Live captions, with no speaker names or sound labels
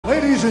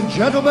Ladies and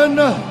gentlemen,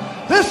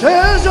 this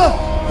is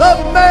the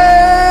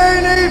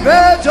main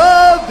event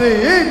of the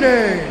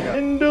evening.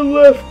 In the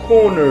left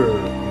corner,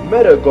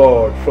 meta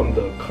guard from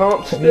the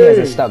comp stage. He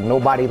hasn't stuck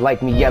nobody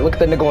like me yet. Look at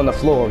the nigga on the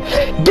floor.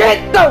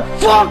 Get the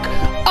fuck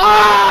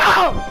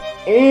up!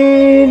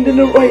 And in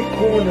the right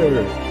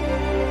corner,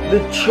 the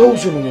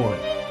chosen one,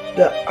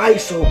 the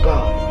ISO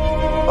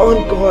god,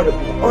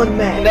 unguardable,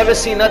 unmatched. Never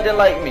seen nothing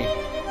like me.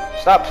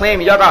 Stop playing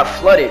me, y'all got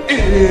flooded.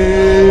 It's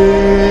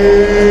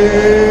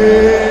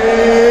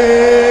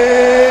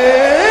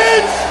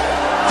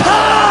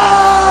time!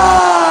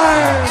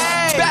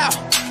 Bow.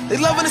 They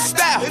loving the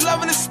style, they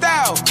loving the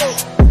style.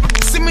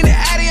 Send me the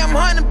Addy, I'm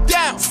hunting them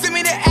down. Send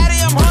me the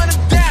Addy, I'm hunting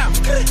them down.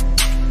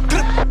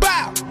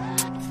 Bow.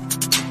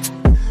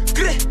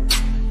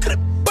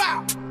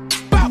 Bow.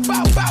 Bow,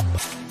 bow, bow.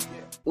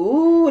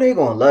 Ooh, they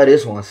gonna love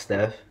this one,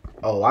 Steph.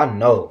 Oh, I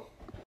know.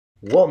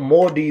 What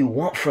more do you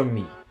want from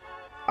me?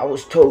 I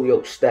was told,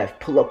 yo, Steph,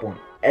 pull up on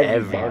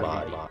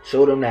everybody.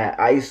 Show them that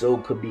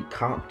ISO could be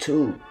comp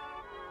too.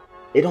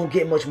 It don't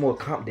get much more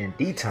comp than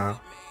Dtiime.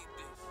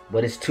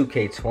 But it's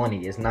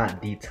 2K20. It's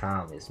not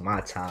Dtiime. It's my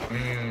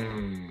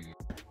time.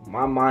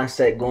 My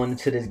mindset going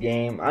into this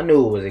game, I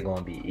knew it wasn't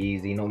going to be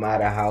easy. No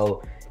matter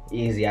how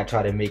easy I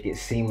try to make it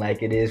seem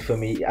like it is for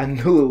me, I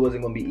knew it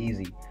wasn't going to be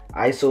easy.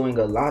 ISOing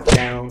a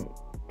lockdown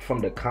from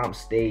the comp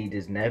stage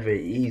is never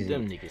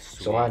easy.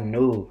 So I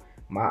knew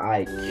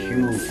my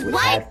IQ would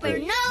have to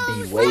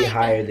be way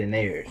higher than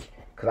theirs.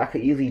 Because I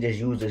could easily just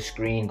use the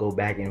screen, go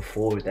back and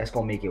forth. That's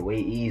going to make it way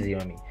easier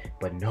on me.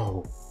 But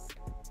no,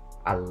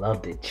 I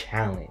love the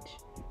challenge.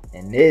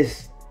 And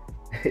this,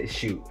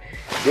 shoot,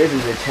 this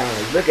is a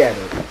challenge. Look at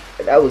him.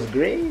 That was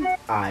green.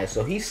 Alright,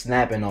 so he's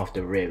snapping off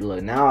the rip.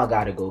 Look, now I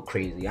gotta go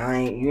crazy. You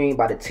ain't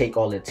about to take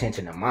all the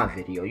attention in my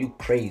video. You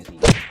crazy.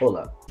 Hold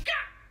up.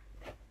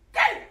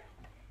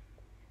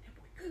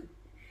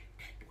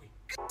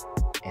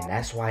 And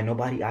that's why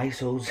nobody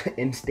ISOs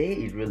in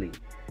stage, really.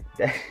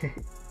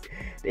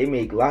 They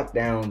make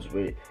lockdowns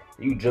where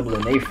you dribble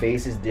in their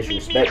faces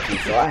disrespectful.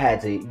 So I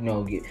had to, you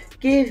know,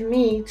 give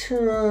me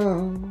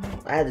two.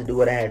 I had to do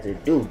what I had to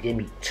do. Give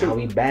me two. Now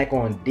we back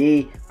on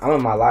D. I'm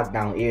in my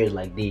lockdown ears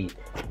like D.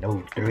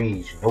 No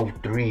threes, no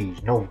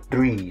threes, no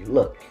threes.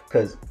 Look,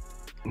 because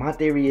my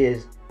theory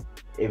is,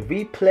 if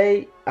we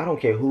play, I don't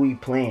care who we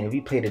playing. If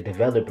we play the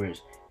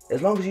developers,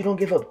 as long as you don't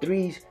give up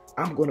threes,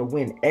 I'm gonna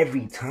win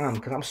every time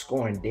because I'm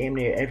scoring damn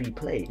near every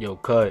play. Yo,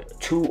 cut.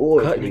 Two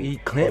or cut, three. He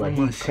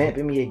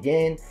clamping me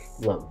again.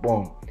 Look,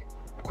 boom.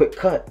 Quick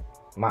cut.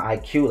 My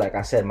IQ, like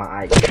I said,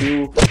 my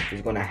IQ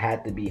is gonna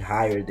have to be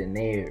higher than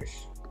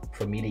theirs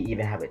for me to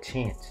even have a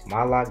chance.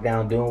 My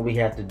lockdown doing what we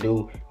have to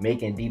do,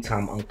 making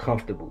Dtiime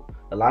uncomfortable.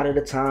 A lot of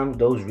the time,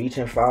 those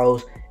reaching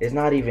fouls, it's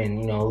not even,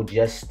 you know,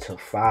 just to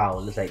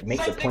foul. It's like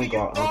make the point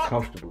guard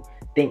uncomfortable.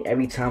 Think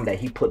every time that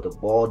he put the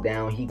ball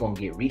down, he gonna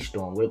get reached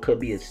on, where it could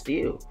be a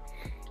steal.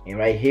 And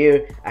right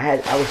here, I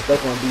was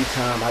stuck on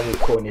Dtiime. I get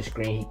caught in the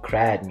screen. He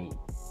crabbed me.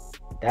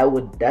 That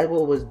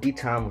what was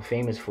Dtiime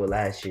famous for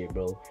last year,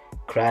 bro.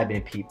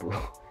 Crabbing people.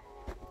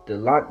 The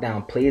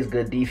lockdown plays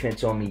good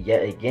defense on me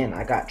yet again.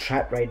 I got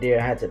trapped right there.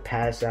 I had to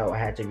pass out. I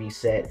had to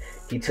reset.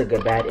 He took a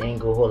bad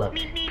angle. Hold up.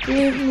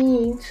 Give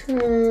me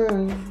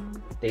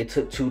time. They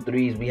took 2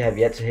 threes. We have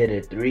yet to hit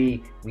a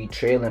 3. We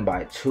trailing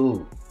by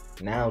 2.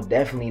 Now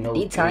definitely no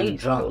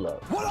threes. Hold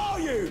up. What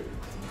are you?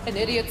 An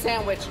idiot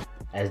sandwich.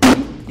 As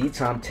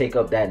Dtiime take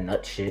up that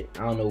nut shit.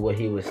 I don't know what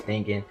he was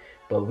thinking,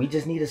 but we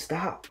just need to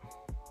stop.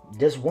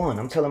 Just one.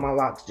 I'm telling my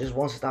locks, just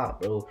one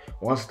stop, bro.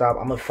 One stop.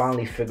 I'm gonna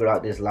finally figure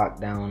out this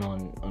lockdown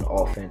on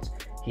offense.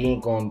 He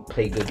ain't gonna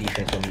play good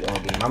defense on me all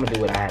game. I'm gonna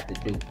do what I have to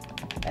do.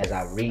 As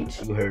I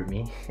reach, you heard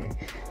me.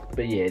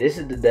 But yeah, this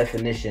is the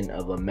definition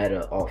of a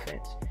meta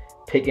offense.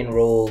 Pick and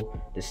roll.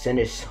 The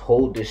centers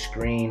hold the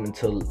screen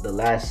until the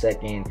last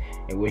second,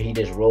 and where he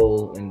just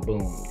roll and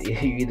boom. You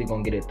either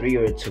gonna get a 3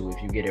 or a 2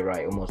 if you get it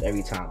right almost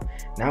every time.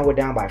 Now we're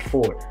down by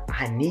 4.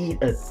 I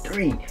need a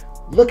 3.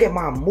 Look at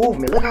my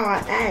movement. Look how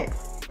I act.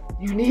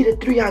 You need a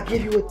 3, I'll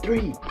give you a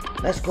 3.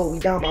 Let's go, we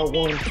down by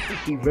 1.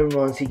 He rim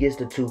runs, he gets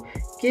the 2.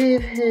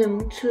 Give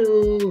him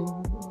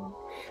 2.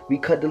 We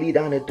cut the lead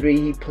down to 3.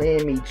 He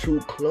playing me too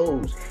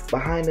close.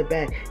 Behind the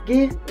back.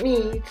 Give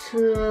me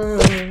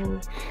 2.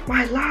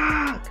 My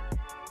lock.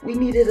 We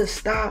needed a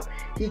stop.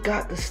 He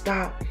got the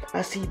stop.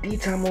 I see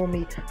Dtiime on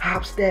me.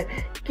 Hop step.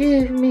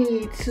 Give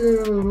me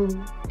 2.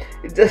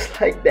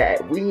 Just like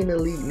that. We in the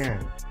league now.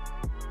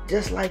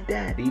 Just like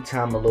that.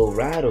 Dtiime a little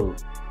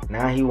rattled.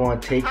 Now he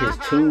want to take his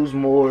 2s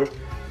more.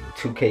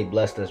 2K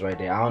blessed us right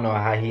there. I don't know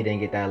how he didn't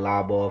get that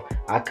lob off.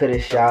 I could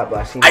have shot, but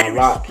I seen my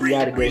lock. He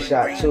had a good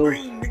shot too.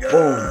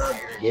 Boom.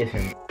 Give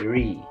him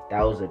 3.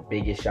 That was the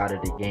biggest shot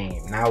of the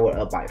game. Now we're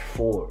up by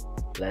 4.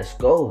 Let's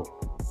go.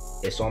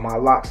 It's on my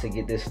locks to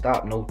get this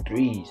stop. No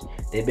 3s.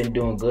 They've been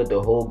doing good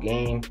the whole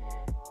game.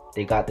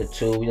 They got the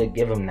 2. We didn't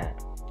give them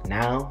that.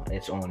 Now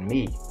it's on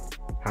me.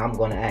 How I'm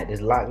going to act.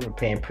 This lock been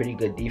playing pretty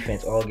good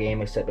defense all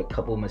game except a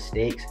couple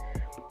mistakes.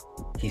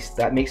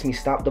 That makes me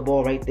stop the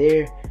ball right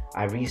there.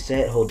 I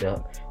reset. Hold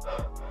up.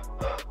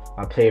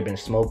 My player been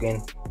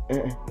smoking.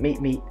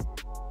 Meet.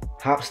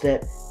 Hop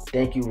step.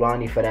 Thank you,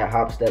 Ronnie, for that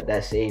hop step.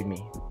 That saved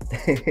me.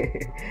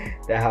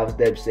 That hop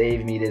step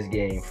saved me this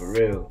game, for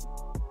real.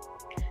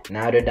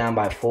 Now they're down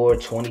by 4,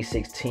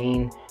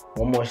 2016.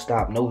 One more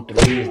stop, no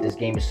threes. This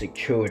game is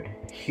secured.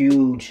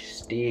 Huge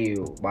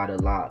steal by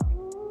the lock.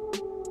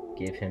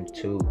 Give him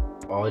 2.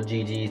 All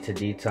GG's to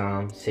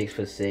Dtiime. 6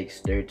 for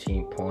 6,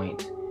 13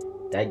 points.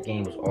 That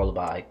game was all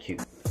about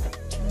IQ.